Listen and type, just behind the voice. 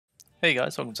Hey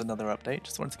guys, welcome to another update.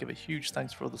 Just wanted to give a huge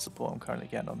thanks for all the support I'm currently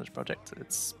getting on this project.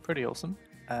 It's pretty awesome,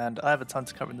 and I have a ton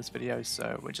to cover in this video,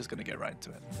 so we're just going to get right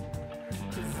into it.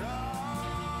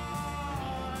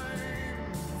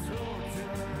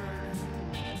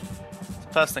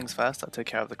 First things first, I'll take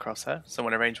care of the crosshair. So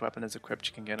when a ranged weapon is equipped,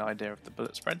 you can get an idea of the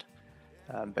bullet spread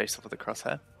based off of the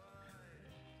crosshair.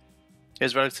 It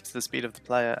is relative to the speed of the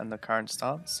player and the current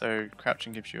stance, so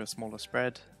crouching gives you a smaller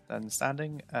spread than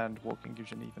standing, and walking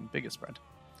gives you an even bigger spread.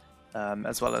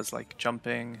 As well as like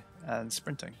jumping and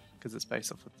sprinting, because it's based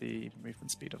off of the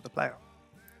movement speed of the player.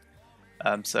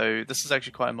 So this is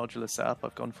actually quite a modular setup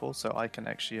I've gone for, so I can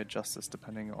actually adjust this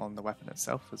depending on the weapon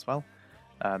itself as well.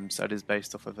 So it is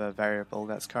based off of a variable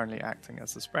that's currently acting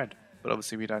as the spread, but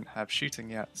obviously we don't have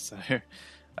shooting yet, so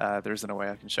there isn't a way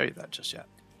I can show you that just yet.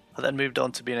 I then moved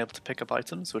on to being able to pick up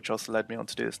items, which also led me on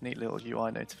to do this neat little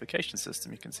UI notification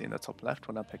system you can see in the top left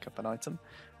when I pick up an item,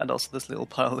 and also this little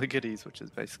pile of goodies, which is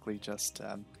basically just,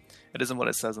 it isn't what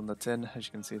it says on the tin. As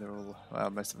you can see, they're all,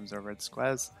 most of them are red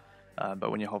squares, but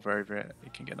when you hover over it,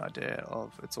 you can get an idea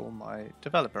of it's all my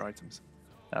developer items,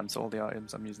 so all the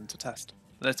items I'm using to test.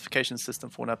 The notification system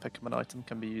for when I pick up an item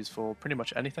can be used for pretty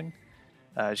much anything.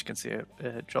 As you can see,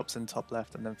 it drops in top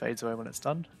left and then fades away when it's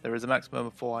done. There is a maximum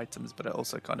of 4 items, but it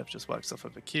also kind of just works off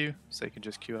of a queue, so you can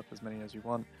just queue up as many as you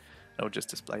want, and it will just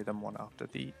display them one after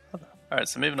the other. Alright,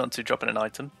 so moving on to dropping an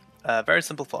item. Very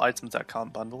simple for items that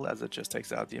can't bundle, as it just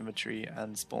takes it out of the inventory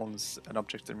and spawns an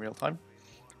object in real time.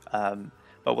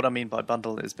 But what I mean by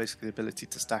bundle is basically the ability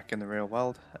to stack in the real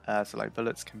world. So like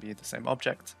bullets can be the same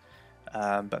object,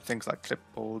 but things like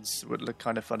clipboards would look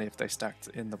kind of funny if they stacked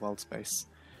in the world space.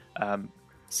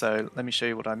 So let me show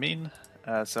you what I mean.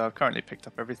 So I've currently picked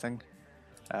up everything.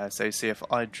 So you see if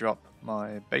I drop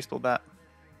my baseball bat,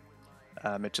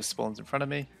 it just spawns in front of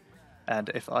me. And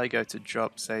if I go to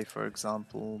drop, say for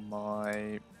example,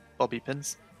 my bobby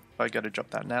pins, if I go to drop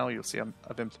that now, you'll see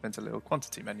I've implemented a little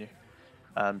quantity menu.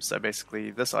 So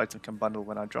basically this item can bundle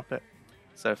when I drop it.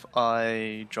 So if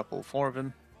I drop all 4 of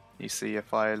them, you see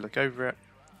if I look over it,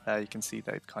 you can see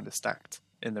they've kind of stacked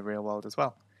in the real world as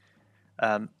well.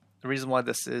 The reason why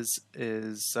this is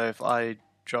so if I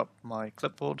drop my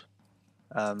clipboard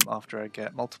after I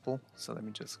get multiple, so let me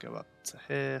just go up to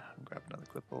here and grab another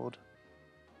clipboard.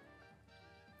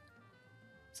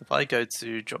 So if I go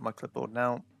to drop my clipboard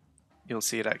now, you'll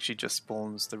see it actually just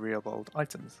spawns the real world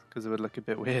items, because it would look a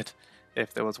bit weird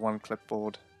if there was 1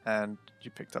 clipboard and you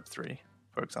picked up 3,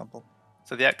 for example.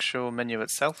 So the actual menu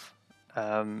itself,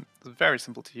 it's very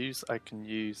simple to use. I can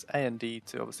use A and D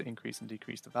to obviously increase and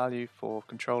decrease the value for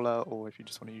controller, or if you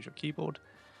just want to use your keyboard.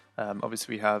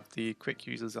 Obviously we have the quick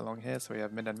users along here, so we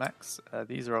have min and max.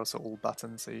 These are also all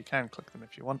buttons, so you can click them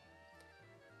if you want.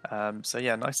 So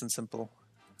yeah, nice and simple,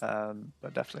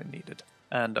 but definitely needed.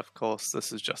 And of course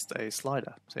this is just a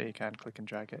slider, so you can click and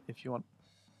drag it if you want,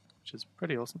 which is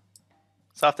pretty awesome.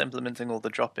 So after implementing all the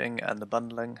dropping and the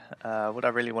bundling, what I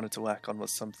really wanted to work on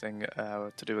was something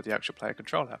to do with the actual player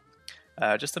controller.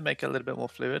 Just to make it a little bit more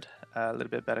fluid, a little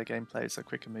bit better gameplay, so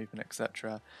quicker movement,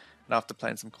 etc. And after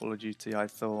playing some Call of Duty, I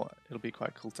thought it'll be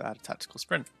quite cool to add a tactical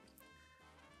sprint.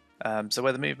 So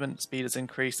where the movement speed is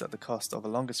increased at the cost of a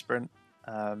longer sprint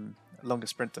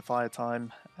to fire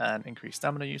time, and increased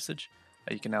stamina usage,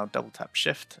 you can now double tap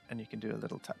shift and you can do a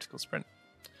little tactical sprint.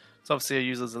 So obviously it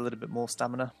uses a little bit more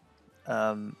stamina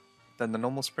than the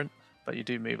normal sprint, but you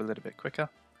do move a little bit quicker,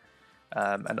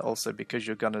 and also because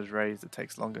your gun is raised, it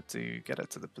takes longer to get it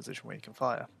to the position where you can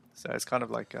fire, so it's kind of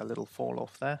like a little fall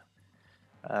off there.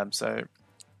 So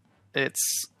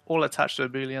it's all attached to a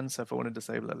boolean, so if I want to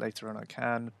disable it later on I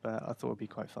can, but I thought it would be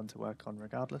quite fun to work on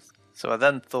regardless. So I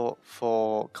then thought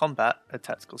for combat a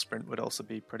tactical sprint would also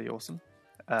be pretty awesome,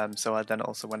 so I then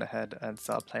also went ahead and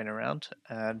started playing around,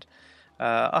 and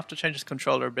after changing the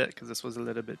controller a bit, because this was a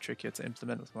little bit trickier to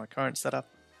implement with my current setup,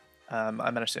 I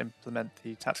managed to implement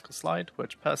the tactical slide,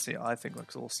 which personally I think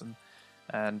looks awesome,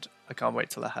 and I can't wait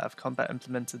till I have combat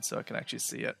implemented so I can actually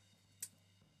see it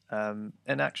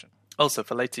in action. Also,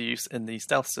 for later use in the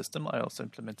stealth system, I also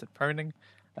implemented proning.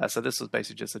 So this was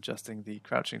basically just adjusting the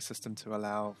crouching system to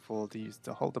allow for these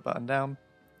to hold the button down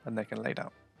and they can lay down.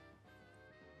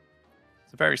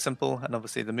 So very simple, and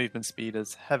obviously the movement speed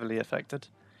is heavily affected,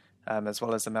 as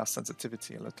well as the mouse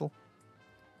sensitivity a little.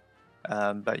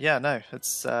 But yeah, no,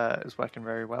 it's working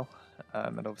very well.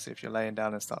 And obviously if you're laying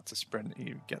down and start to sprint,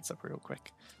 it gets up real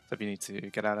quick. So if you need to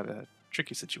get out of a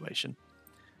tricky situation.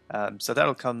 So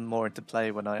that'll come more into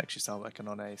play when I actually start working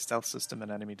on a stealth system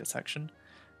and enemy detection.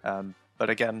 But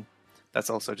again, that's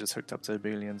also just hooked up to a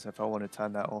boolean, so if I want to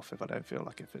turn that off, if I don't feel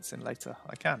like it fits in later,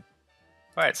 I can.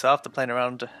 Alright, so after playing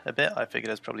around a bit, I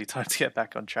figured it's probably time to get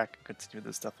back on track and continue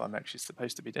the stuff I'm actually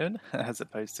supposed to be doing, as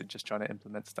opposed to just trying to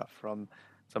implement stuff from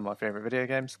some of my favorite video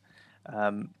games.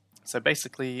 So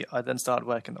basically, I then started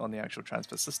working on the actual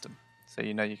transfer system. So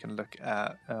you can look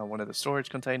at one of the storage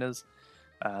containers,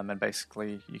 and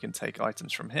basically you can take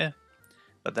items from here.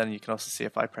 But then you can also see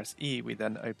if I press E, we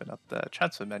then open up the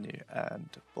transfer menu, and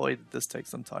boy, did this take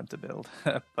some time to build.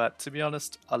 But to be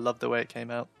honest, I love the way it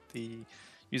came out. The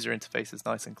user interface is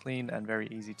nice and clean and very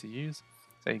easy to use.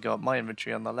 So you got my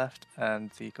inventory on the left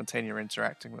and the container you're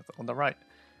interacting with on the right.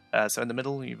 So in the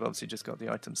middle, you've obviously just got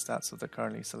the item stats of the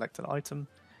currently selected item,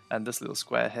 and this little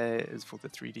square here is for the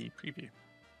 3D preview,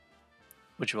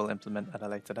 which we'll implement at a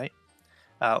later date.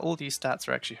 All these stats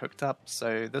are actually hooked up,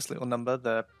 so this little number,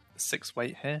 the 6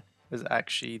 weight here, is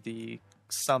actually the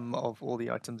sum of all the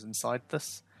items inside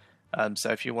this. So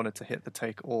if you wanted to hit the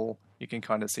take all, you can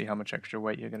kind of see how much extra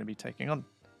weight you're going to be taking on.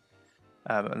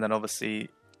 And then obviously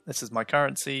this is my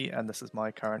currency and this is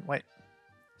my current weight.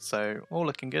 So all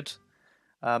looking good.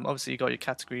 Obviously you got your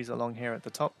categories along here at the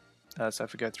top. So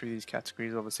if we go through these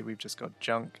categories, obviously we've just got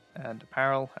junk and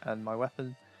apparel and my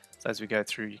weapon. So as we go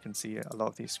through, you can see a lot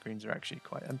of these screens are actually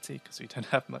quite empty because we don't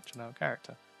have much in our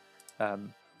character.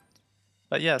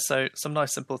 But yeah, so some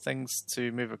nice simple things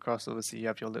to move across. Obviously you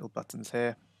have your little buttons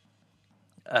here.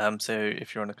 So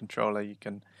if you're on a controller, you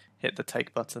can hit the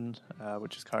take button,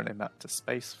 which is currently mapped to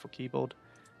space for keyboard.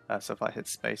 So if I hit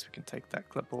space, we can take that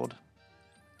clipboard.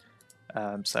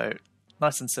 So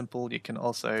nice and simple. You can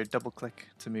also double click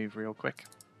to move real quick.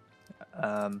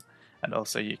 And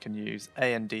also you can use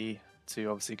A and D to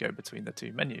obviously go between the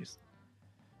two menus.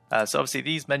 So obviously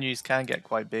these menus can get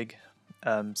quite big.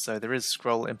 So there is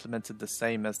scroll implemented the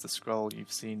same as the scroll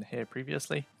you've seen here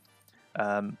previously.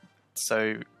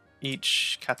 So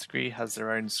each category has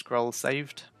their own scroll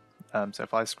saved. So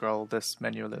if I scroll this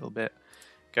menu a little bit,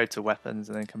 go to weapons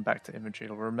and then come back to inventory,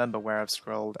 it'll remember where I've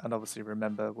scrolled and obviously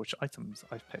remember which items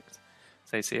I've picked.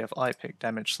 So you see if I pick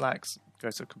damage slacks, go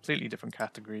to a completely different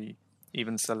category,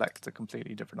 even select a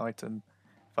completely different item.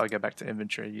 If I go back to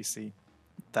inventory, you see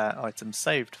that item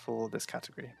saved for this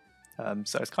category.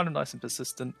 So it's kind of nice and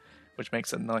persistent, which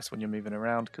makes it nice when you're moving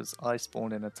around, because I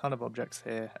spawned in a ton of objects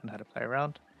here and had to play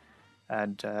around,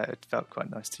 and it felt quite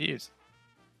nice to use.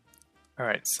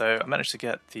 Alright, so I managed to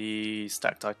get the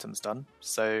stacked items done.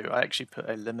 So I actually put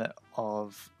a limit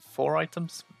of 4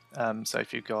 items. So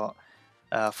if you've got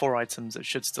 4 items, it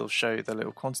should still show the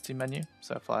little quantity menu.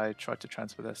 So if I try to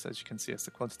transfer this, as you can see, it's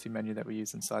the quantity menu that we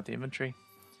use inside the inventory.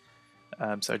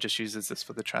 So it just uses this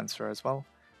for the transfer as well.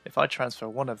 If I transfer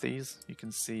one of these, you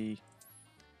can see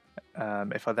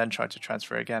if I then try to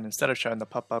transfer again, instead of showing the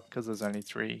pop-up, because there's only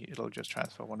 3, it'll just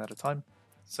transfer one at a time.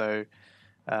 So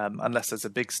unless there's a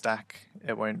big stack,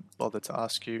 it won't bother to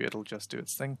ask you, it'll just do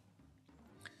its thing.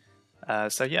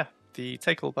 So yeah, the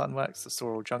take all button works, the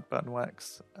store all junk button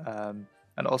works, and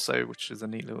also, which is a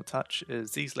neat little touch,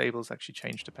 is these labels actually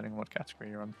change depending on what category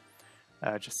you're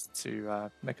on, just to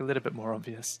make it a little bit more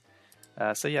obvious.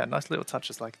 So yeah, nice little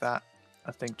touches like that,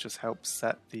 I think just helps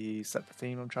set the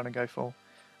theme I'm trying to go for.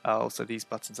 Also, these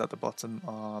buttons at the bottom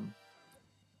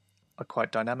are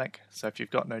quite dynamic, so if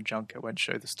you've got no junk, it won't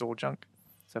show the store junk.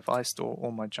 So if I store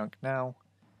all my junk now,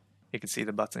 you can see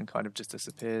the button kind of just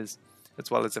disappears,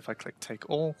 as well as if I click take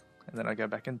all, and then I go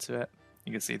back into it,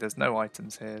 you can see there's no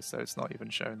items here, so it's not even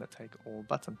showing the take all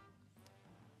button.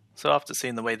 So after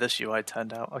seeing the way this UI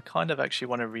turned out, I kind of actually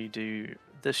want to redo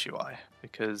this UI,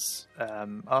 because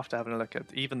after having a look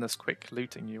at even this quick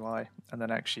looting UI, and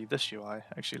then actually this UI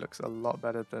actually looks a lot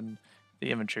better than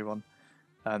the inventory one.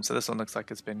 So this one looks like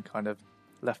it's been kind of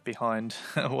left behind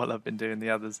while I've been doing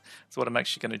the others. So what I'm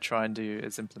actually going to try and do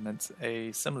is implement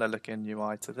a similar looking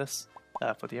UI to this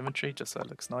for the inventory, just so it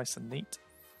looks nice and neat.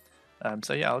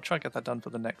 So yeah, I'll try and get that done for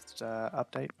the next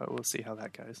update, but we'll see how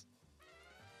that goes.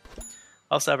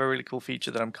 I also have a really cool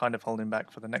feature that I'm kind of holding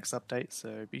back for the next update,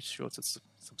 so be sure to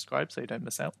subscribe so you don't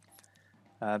miss out.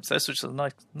 So this was just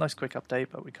a nice quick update,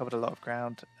 but we covered a lot of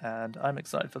ground, and I'm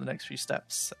excited for the next few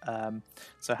steps.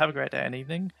 So have a great day and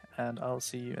evening, and I'll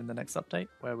see you in the next update,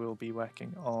 where we'll be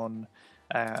working on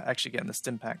actually getting the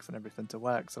stim packs and everything to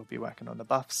work. So I'll be working on the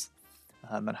buffs,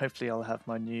 and hopefully I'll have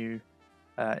my new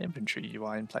inventory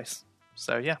UI in place.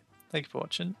 So yeah, thank you for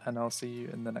watching, and I'll see you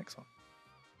in the next one.